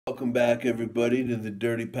Welcome back, everybody, to the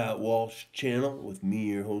Dirty Pat Walsh channel with me,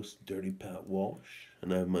 your host, Dirty Pat Walsh.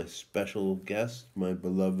 And I have my special guest, my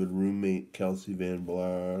beloved roommate, Kelsey Van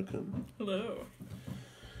Blarcom. Hello.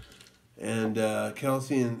 And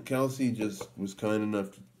Kelsey just was kind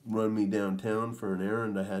enough to run me downtown for an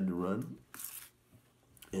errand I had to run.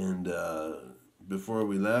 And before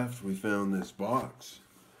we left, we found this box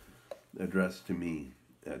addressed to me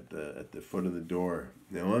at the foot of the door.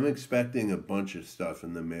 Now I'm expecting a bunch of stuff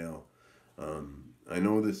in the mail. I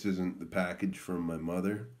know this isn't the package from my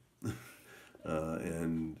mother,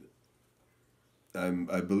 and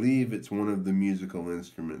I believe it's one of the musical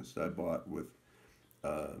instruments I bought with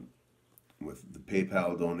the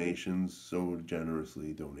PayPal donations so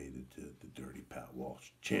generously donated to the Dirty Pat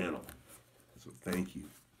Walsh channel. So thank you.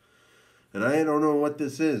 And I don't know what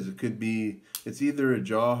this is. It's either a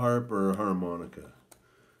jaw harp or a harmonica.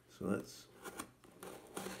 So let's.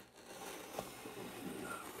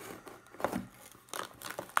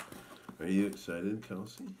 Are you excited,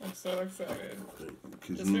 Kelsey? I'm so excited.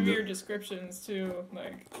 Just from your descriptions too,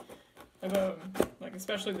 about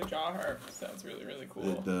especially the jaw harp sounds really, really cool.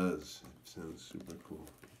 It does. It sounds super cool.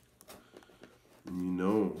 And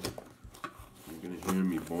you're gonna hear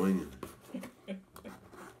me boinging.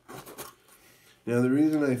 Now the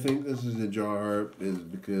reason I think this is a jaw harp is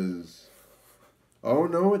because. Oh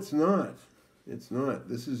no, it's not. It's not.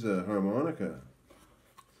 This is a harmonica.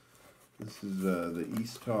 This is the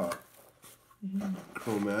East Top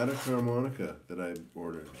Chromatic harmonica that I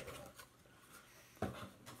ordered.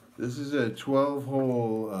 This is a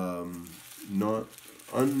 12-hole, no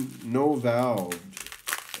valved.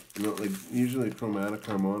 Usually chromatic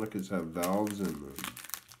harmonicas have valves in them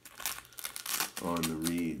on the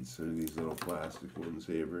reeds. They're these little plastic wind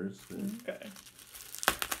savers. Okay.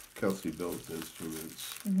 Kelsey builds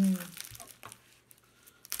instruments.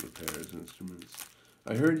 Repairs instruments.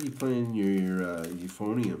 I heard you playing your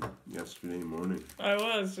euphonium yesterday morning. I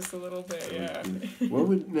was just a little bit, yeah.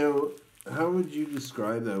 How would you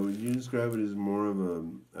describe that? Would you describe it as more of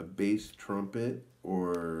a bass trumpet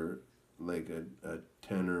or like a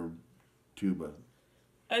tenor tuba?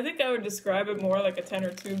 I think I would describe it more like a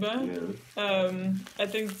tenor tuba. Yeah. I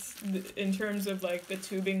think in terms of the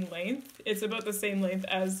tubing length, it's about the same length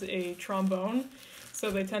as a trombone, so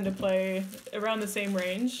they tend to play around the same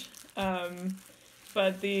range.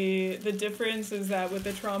 But the difference is that with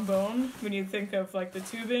the trombone, when you think of the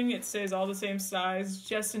tubing, it stays all the same size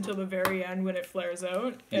just until the very end when it flares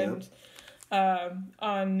out. Yep. And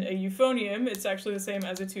on a euphonium, it's actually the same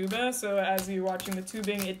as a tuba. So as you're watching the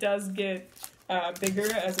tubing, it does get bigger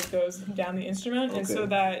as it goes down the instrument, and so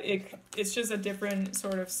that it's just a different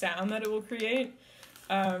sort of sound that it will create.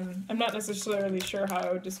 I'm not necessarily sure how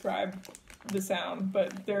I would describe the sound,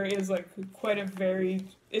 but there is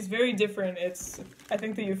it's very different. I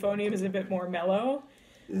think the euphonium is a bit more mellow.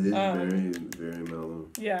 It is very, very mellow.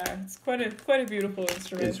 Yeah, it's quite a beautiful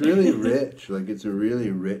instrument. It's really rich. It's a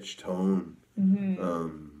really rich tone. I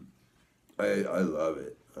love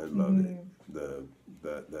it. I love it.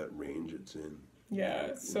 That range it's in. Yeah,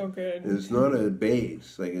 it's so good. It's not a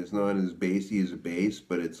bass. It's not as bassy as a bass,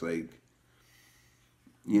 but it's when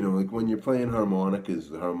you're playing harmonicas,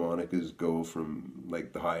 the harmonicas go from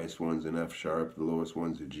the highest one's an F sharp, the lowest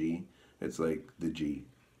one's a G. It's like the G,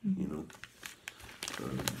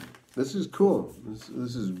 This is cool. This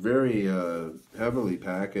is very heavily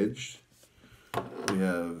packaged. We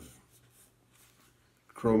have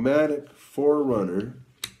Chromatic Forerunner.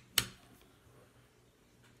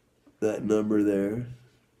 That number there.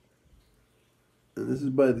 And this is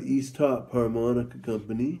by the East Top Harmonica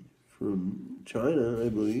Company from China, I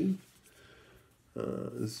believe.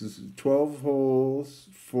 This is 12 holes,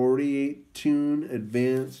 48 tune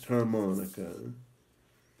advanced harmonica.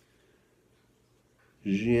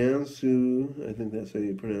 Jiangsu, I think that's how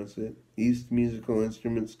you pronounce it. East Musical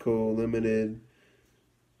Instruments Co. Limited.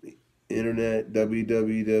 Internet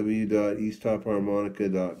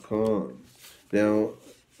www.easttopharmonica.com. Now,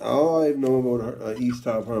 all I know about East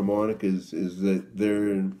Top Harmonicas is that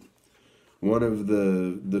they're one of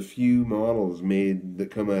the few models made that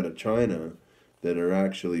come out of China that are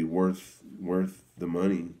actually worth the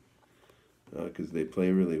money because they play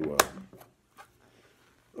really well.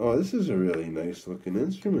 Oh, this is a really nice looking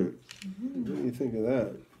instrument. What do you think of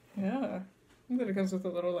that? Yeah, I think that it comes with a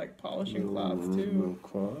little polishing cloth too. Little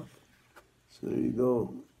cloth. So there you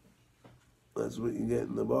go. That's what you get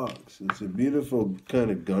in the box. It's a beautiful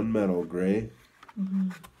kind of gunmetal gray.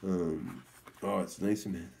 It's nice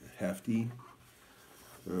and hefty.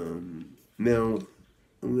 Now,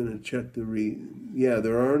 I'm going to check the reed. Yeah,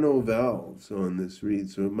 there are no valves on this reed,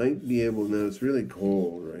 so it might be able... Now, it's really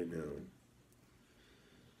cold right now.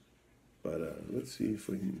 But let's see if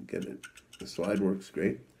we can get it. The slide works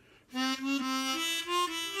great.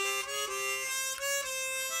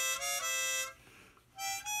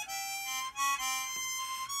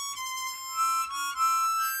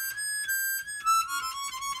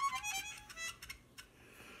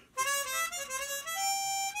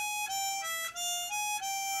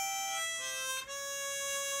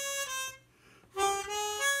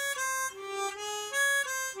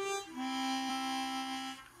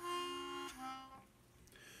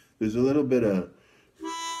 There's a little bit of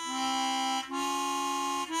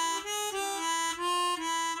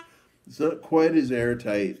it's not quite as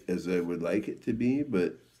airtight as I would like it to be,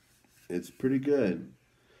 but it's pretty good.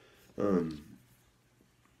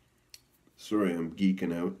 Sorry, I'm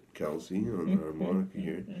geeking out, Kelsey, on the harmonica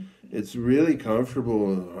here. It's really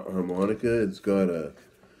comfortable harmonica. It's got a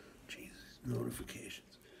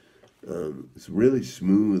notifications. It's really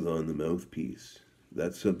smooth on the mouthpiece.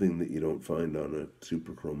 That's something that you don't find on a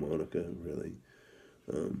super chromatica, really.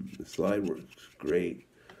 The slide works great.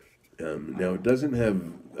 Now it doesn't have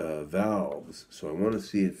valves, so I want to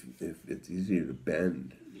see if it's easier to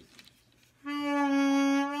bend.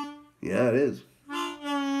 Yeah, it is.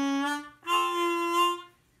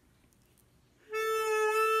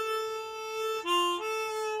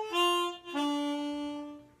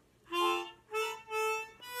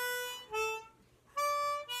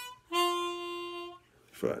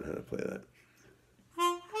 Forgot how to play that.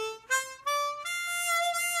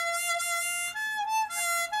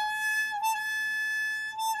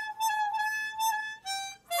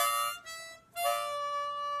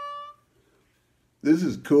 This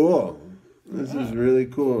is cool. This is really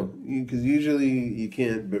cool. Because usually you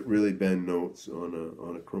can't but really bend notes on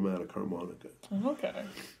a chromatic harmonica. Okay.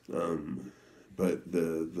 But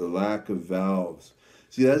the lack of valves.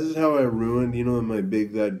 See, this is how I ruined, you know,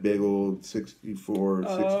 that big old 64,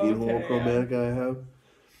 16-hole chromatic I have.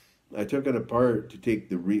 I took it apart to take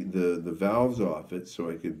the valves off it so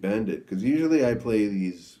I could bend it. Because usually I play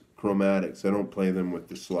these chromatics. I don't play them with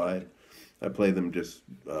the slide. I play them just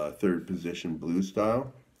third position blues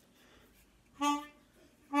style.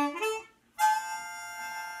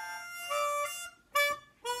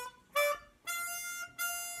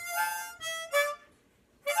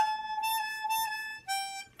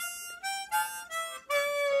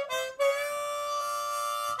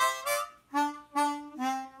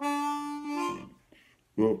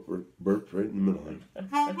 Well, burped right in the middle.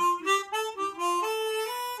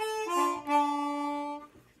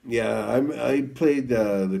 Yeah, I played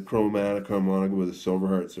the chromatic harmonica with the silver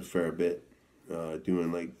hearts a fair bit,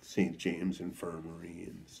 doing like St. James Infirmary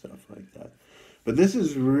and stuff like that. But this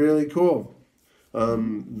is really cool. I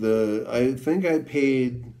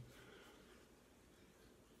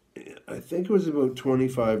think it was about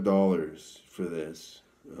 $25 for this.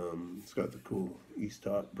 It's got the cool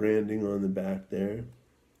E-Stop branding on the back there.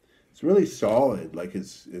 It's really solid. Like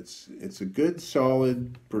it's a good,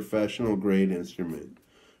 solid, professional grade instrument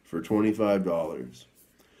for $25.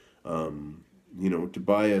 You know, to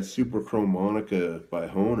buy a super chromatica by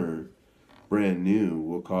Hohner, brand new,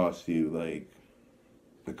 will cost you like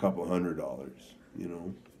a couple $100. You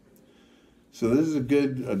know, so this is a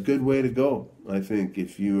good way to go. I think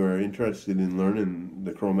if you are interested in learning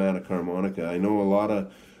the chromatic harmonica. I know a lot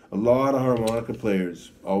of harmonica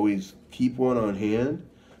players always keep one on hand,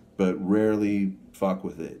 but rarely fuck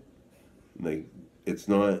with it. Like, it's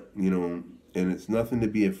not, you know, and it's nothing to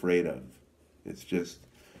be afraid of. It's just,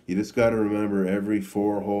 you just got to remember every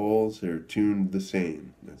 4 holes are tuned the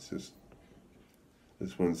same. It's just,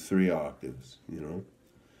 this one's 3 octaves, you know,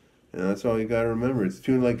 and that's all you got to remember. It's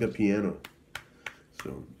tuned like a piano.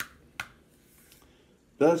 So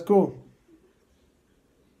that's cool.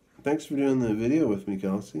 Thanks for doing the video with me,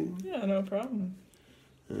 Kelsey. Yeah, no problem.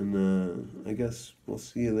 And I guess we'll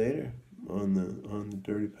see you later on the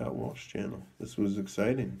Dirty Pat Walsh channel. This was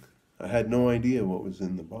exciting. I had no idea what was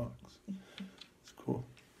in the box. It's cool.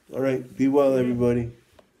 All right, be well, everybody.